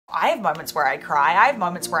I have moments where I cry. I have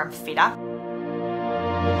moments where I'm fed up.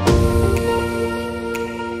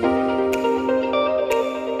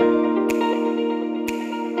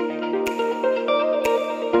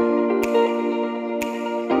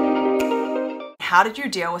 How did you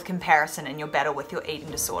deal with comparison in your battle with your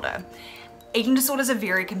eating disorder? Eating disorders are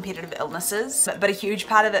very competitive illnesses, but a huge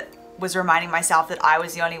part of it was reminding myself that I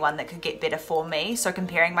was the only one that could get better for me. So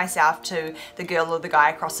comparing myself to the girl or the guy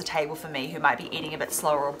across the table for me who might be eating a bit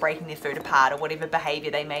slower or breaking their food apart or whatever behavior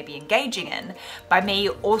they may be engaging in, by me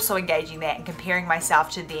also engaging that and comparing myself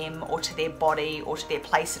to them or to their body or to their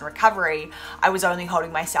place in recovery, I was only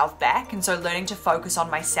holding myself back. And so learning to focus on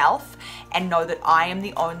myself and know that I am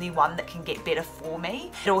the only one that can get better for me.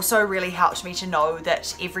 It also really helped me to know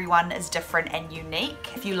that everyone is different and unique.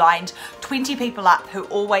 If you lined 20 people up who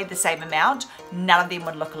all weighed the same amount, none of them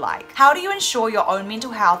would look alike. How do you ensure your own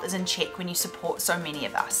mental health is in check when you support so many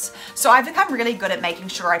of us? So I've become really good at making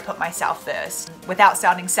sure I put myself first. Without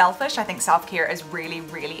sounding selfish, I think self-care is really,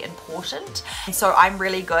 really important. And so I'm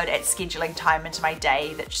really good at scheduling time into my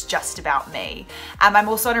day that's just about me. I'm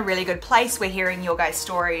also in a really good place where hearing your guys'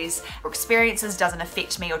 stories or experiences doesn't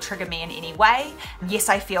affect me or trigger me in any way. Yes,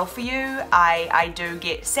 I feel for you. I do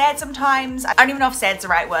get sad sometimes. I don't even know if sad's the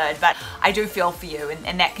right word, but I do feel for you,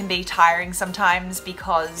 and that can be tiring sometimes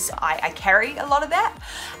because I carry a lot of that,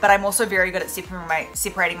 but I'm also very good at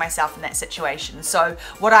separating myself from that situation. So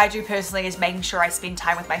what I do personally is making sure I spend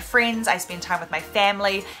time with my friends, I spend time with my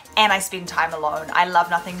family, and I spend time alone. I love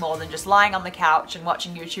nothing more than just lying on the couch and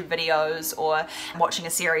watching YouTube videos or watching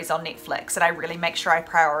a series on Netflix, and I really make sure I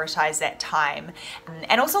prioritize that time.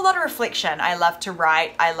 And also a lot of reflection. I love to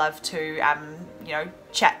write, I love to you know,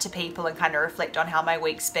 chat to people and kind of reflect on how my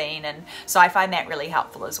week's been, and so I find that really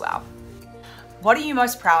helpful as well. What are you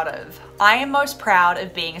most proud of? I am most proud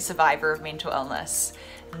of being a survivor of mental illness.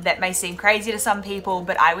 That may seem crazy to some people,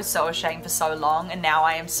 but I was so ashamed for so long, and now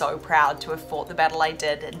I am so proud to have fought the battle I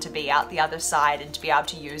did and to be out the other side and to be able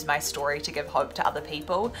to use my story to give hope to other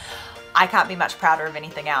people. I can't be much prouder of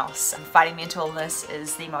anything else. Fighting mental illness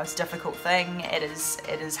is the most difficult thing. It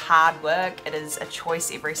is hard work. It is a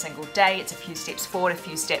choice every single day. It's a few steps forward, a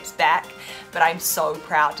few steps back, but I'm so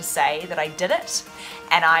proud to say that I did it.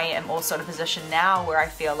 And I am also in a position now where I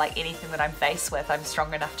feel like anything that I'm faced with, I'm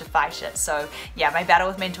strong enough to fight it. So yeah, my battle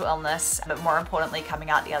with mental illness, but more importantly, coming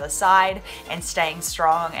out the other side and staying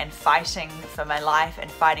strong and fighting for my life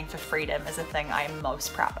and fighting for freedom is the thing I am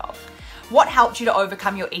most proud of. What helped you to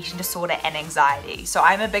overcome your eating disorder and anxiety? So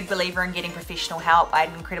I'm a big believer in getting professional help. I had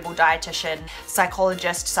an incredible dietitian,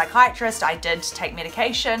 psychologist, psychiatrist. I did take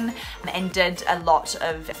medication and did a lot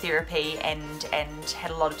of therapy and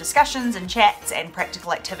had a lot of discussions and chats and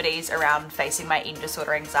practical activities around facing my eating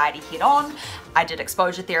disorder anxiety head on. I did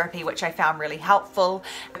exposure therapy, which I found really helpful.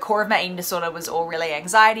 The core of my eating disorder was all really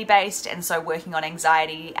anxiety based, and so working on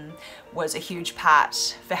anxiety was a huge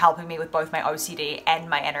part for helping me with both my OCD and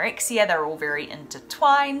my anorexia. They're all very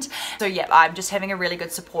intertwined. So yeah, I'm just having a really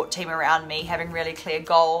good support team around me, having really clear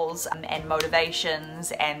goals and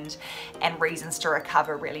motivations and reasons to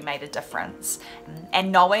recover really made a difference.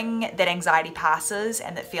 And knowing that anxiety passes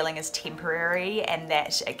and that feeling is temporary and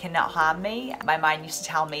that it cannot harm me. My mind used to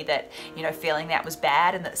tell me that, you know, feeling that was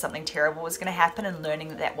bad and that something terrible was going to happen, and learning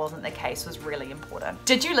that that wasn't the case was really important.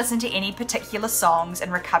 Did you listen to any particular songs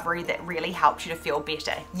in recovery that really helped you to feel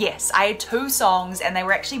better? Yes, I had 2 songs, and they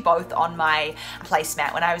were actually both on my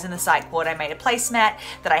placemat. When I was in the psych ward, I made a placemat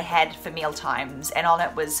that I had for meal times, and on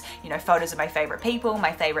it was, you know, photos of my favorite people,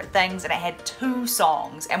 my favorite things, and I had 2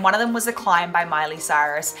 songs, and one of them was The Climb by Miley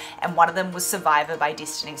Cyrus, and one of them was Survivor by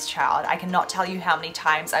Destiny's Child. I cannot tell you how many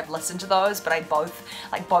times I've listened to those, but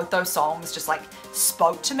both those songs just like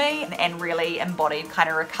spoke to me and really embodied kind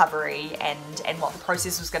of recovery and what the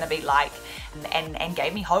process was going to be like, and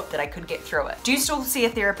gave me hope that I could get through it. Do you still see a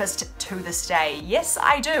therapist to this day? Yes,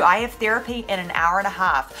 I do. I have therapy in an hour and a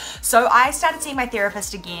half. So I started seeing my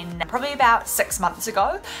therapist again probably about 6 months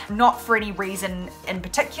ago, not for any reason in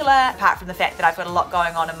particular, apart from the fact that I've got a lot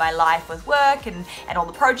going on in my life with work and all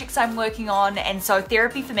the projects I'm working on, and so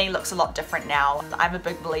therapy for me looks a lot different now. I'm a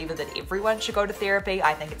big believer that everyone should go to therapy.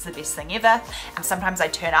 I think it's the best thing ever. Sometimes I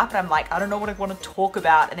turn up and I'm like, I don't know what I want to talk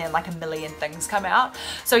about, and then like a million things come out.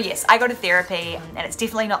 So yes, I go to therapy, and it's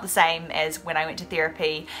definitely not the same as when I went to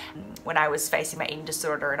therapy when I was facing my eating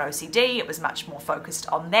disorder and OCD. It was much more focused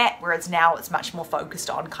on that, whereas now it's much more focused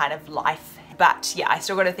on kind of life But yeah, I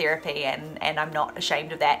still go to therapy and I'm not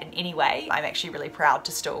ashamed of that in any way. I'm actually really proud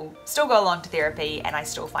to still go along to therapy, and I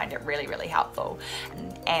still find it really, really helpful.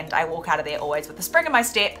 And I walk out of there always with a spring in my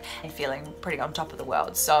step and feeling pretty on top of the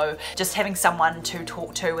world. So just having someone to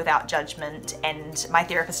talk to without judgment, and my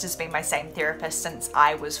therapist has been my same therapist since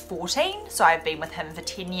I was 14. So I've been with him for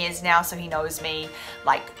 10 years now, so he knows me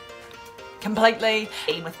like completely,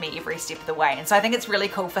 been with me every step of the way. And so I think it's really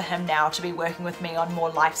cool for him now to be working with me on more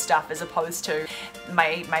life stuff as opposed to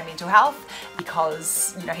my mental health,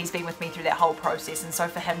 because you know, he's been with me through that whole process, and so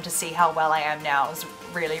for him to see how well I am now is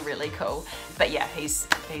really, really cool. But yeah, he's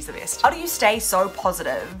the best. How do you stay so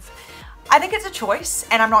positive? I think it's a choice,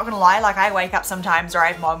 and I'm not gonna lie, like I wake up sometimes or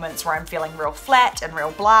I have moments where I'm feeling real flat and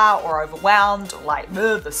real blah or overwhelmed or like,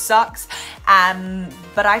 ugh, this sucks.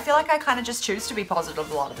 But I feel like I kind of just choose to be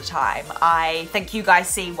positive a lot of the time. I think you guys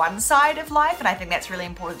see one side of life, and I think that's really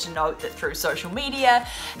important to note, that through social media,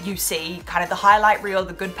 you see kind of the highlight reel,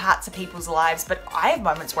 the good parts of people's lives, but I have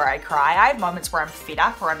moments where I cry. I have moments where I'm fed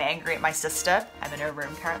up or I'm angry at my sister. I'm in her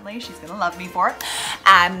room currently, she's gonna love me for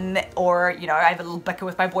it. Or, you know, I have a little bicker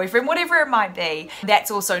with my boyfriend, whatever it might be.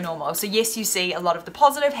 That's also normal. So yes, you see a lot of the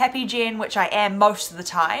positive, happy Jen, which I am most of the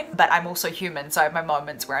time, but I'm also human, so I have my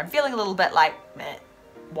moments where I'm feeling a little bit like, meh,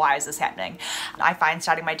 why is this happening? I find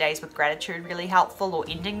starting my days with gratitude really helpful, or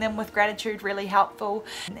ending them with gratitude really helpful,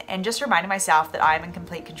 and just reminding myself that I'm in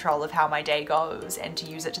complete control of how my day goes and to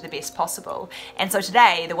use it to the best possible. And so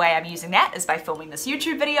today, the way I'm using that is by filming this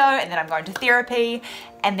YouTube video, and then I'm going to therapy,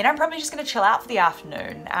 and then I'm probably just gonna chill out for the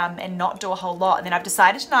afternoon and not do a whole lot. And then I've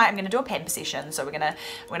decided tonight I'm gonna do a pamper session. So we're gonna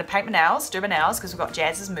paint my nails, do my nails, because we've got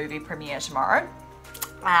Jazz's movie premiere tomorrow.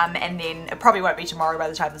 And then it probably won't be tomorrow by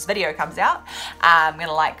the time this video comes out. I'm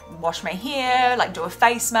gonna like wash my hair, like do a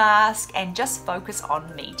face mask, and just focus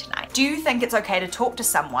on me tonight. Do you think it's okay to talk to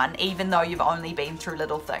someone even though you've only been through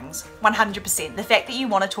little things? 100%. The fact that you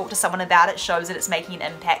want to talk to someone about it shows that it's making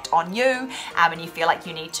an impact on you, and you feel like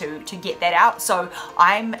you need to get that out. So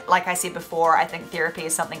I'm, like I said before, I think therapy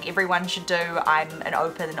is something everyone should do. I'm an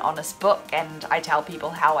open and honest book, and I tell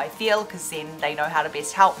people how I feel, because then they know how to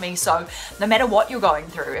best help me. So no matter what you're going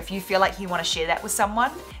through, if you feel like you want to share that with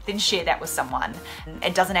someone, then share that with someone.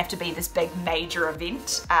 It doesn't have to be this big major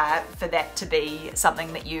event for that to be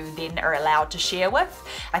something that you then are allowed to share with.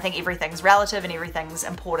 I think everything's relative and everything's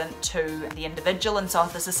important to the individual, and so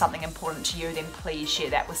if this is something important to you, then please share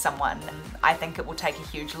that with someone. I think it will take a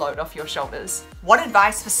huge load off your shoulders. What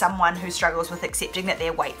advice for someone who struggles with accepting that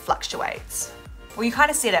their weight fluctuates? Well, you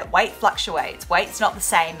kind of said it, weight fluctuates. Weight's not the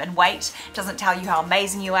same, and weight doesn't tell you how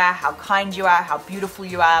amazing you are, how kind you are, how beautiful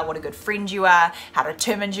you are, what a good friend you are, how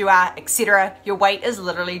determined you are, etc. Your weight is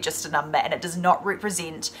literally just a number, and it does not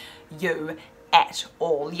represent you at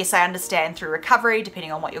all. Yes, I understand through recovery,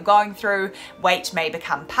 depending on what you're going through, weight may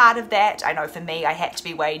become part of that. I know for me, I had to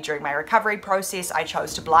be weighed during my recovery process. I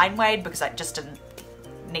chose to blind weigh because I just didn't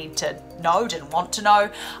need to know, didn't want to know.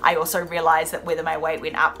 I also realized that whether my weight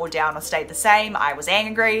went up or down or stayed the same, I was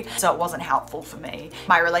angry, so it wasn't helpful for me.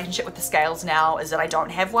 My relationship with the scales now is that I don't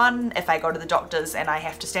have one. If I go to the doctors and I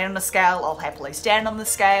have to stand on a scale, I'll happily stand on the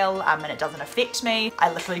scale, and it doesn't affect me.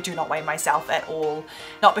 I literally do not weigh myself at all,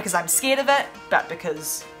 not because I'm scared of it, but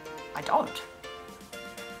because I don't.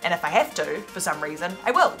 And if I have to, for some reason,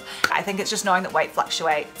 I will. I think it's just knowing that weight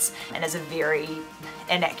fluctuates and is a very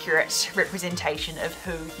inaccurate representation of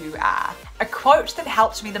who you are. A quote that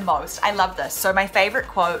helped me the most, I love this. So my favorite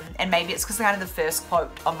quote, and maybe it's because kind of the first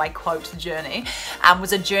quote on my quote journey,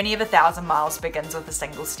 was a journey of 1,000 miles begins with a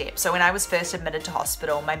single step. So when I was first admitted to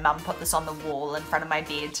hospital, my mum put this on the wall in front of my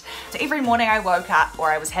bed. So every morning I woke up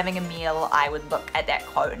or I was having a meal, I would look at that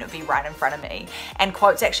quote and it would be right in front of me. And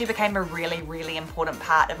quotes actually became a really, really important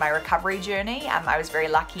part of my recovery journey. I was very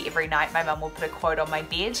lucky. Every night my mum would put a quote on my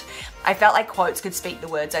bed. I felt like quotes could speak the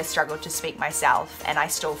words I struggled to speak myself, and I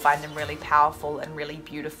still find them really powerful and really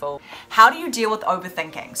beautiful. How do you deal with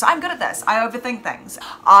overthinking? So I'm good at this. I overthink things.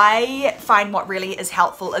 I find what really is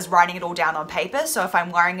helpful is writing it all down on paper. So if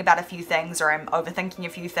I'm worrying about a few things, or I'm overthinking a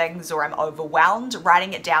few things, or I'm overwhelmed,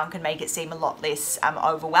 writing it down can make it seem a lot less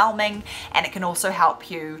overwhelming, and it can also help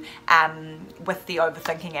you with the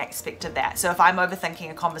overthinking aspect of that. So if I'm overthinking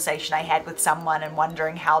a conversation I had with someone and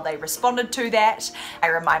wondering how they responded to that, I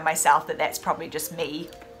remind myself that that's probably just me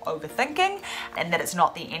overthinking and that it's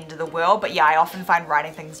not the end of the world. But yeah, I often find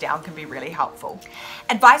writing things down can be really helpful.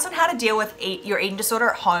 Advice on how to deal with your eating disorder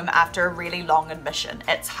at home after a really long admission.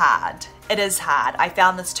 It's hard. It is hard. I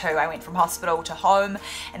found this too. I went from hospital to home,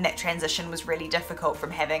 and that transition was really difficult from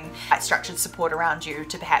having structured support around you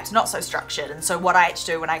to perhaps not so structured. And so what I had to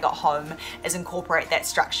do when I got home is incorporate that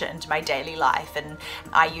structure into my daily life, and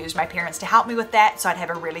I used my parents to help me with that. So I'd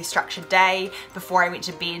have a really structured day. Before I went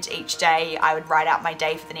to bed each day, I would write out my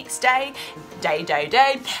day for the next day.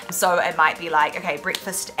 So it might be like, okay,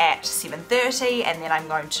 breakfast at 7:30, and then I'm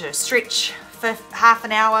going to stretch for half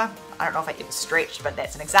an hour. I don't know if I ever stretched, but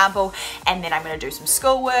that's an example. And then I'm going to do some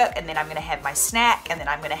schoolwork, and then I'm going to have my snack, and then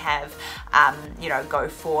I'm going to have, you know, go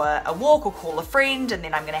for a walk or call a friend, and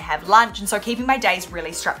then I'm going to have lunch. And so keeping my days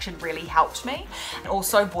really structured really helped me. And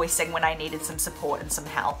also voicing when I needed some support and some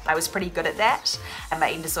help. I was pretty good at that, and my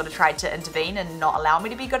eating disorder tried to intervene and not allow me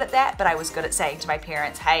to be good at that, but I was good at saying to my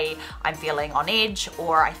parents, hey, I'm feeling on edge,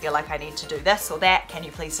 or I feel like I need to do this or that. Can you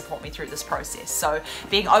please support me through this process? So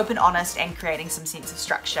being open, honest, and creating some sense of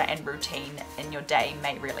structure and routine in your day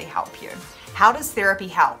may really help you. How does therapy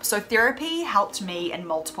help? So therapy helped me in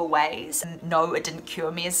multiple ways. No, it didn't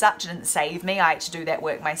cure me as such, it didn't save me. I had to do that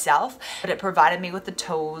work myself, but it provided me with the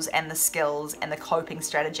tools and the skills and the coping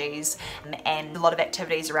strategies and a lot of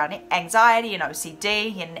activities around anxiety and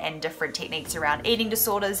OCD and different techniques around eating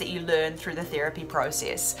disorders that you learn through the therapy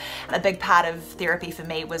process. A big part of therapy for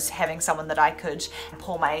me was having someone that I could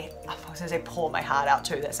pour my heart out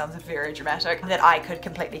to. That sounds very dramatic. That I could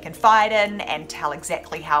completely confide in and tell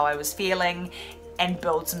exactly how I was feeling, and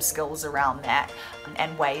build some skills around that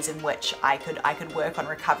and ways in which I could work on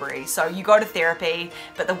recovery. So you go to therapy,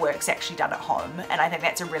 but the work's actually done at home. And I think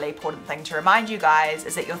that's a really important thing to remind you guys,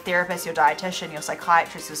 is that your therapist, your dietitian, your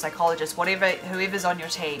psychiatrist, your psychologist, whoever's on your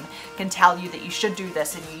team can tell you that you should do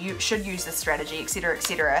this and you should use this strategy, etc,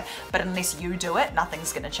 etc. But unless you do it,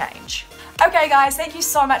 nothing's gonna change. Okay guys, thank you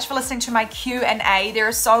so much for listening to my Q&A. There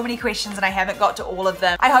are so many questions and I haven't got to all of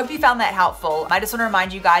them. I hope you found that helpful. I just want to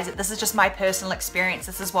remind you guys that this is just my personal experience.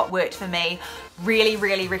 This is what worked for me. Really,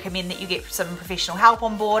 really recommend that you get some professional help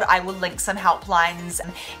on board. I will link some helplines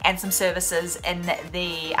and some services in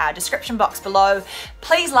the description box below.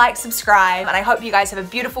 Please like, subscribe, and I hope you guys have a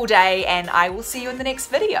beautiful day, and I will see you in the next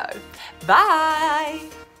video.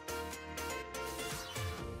 Bye!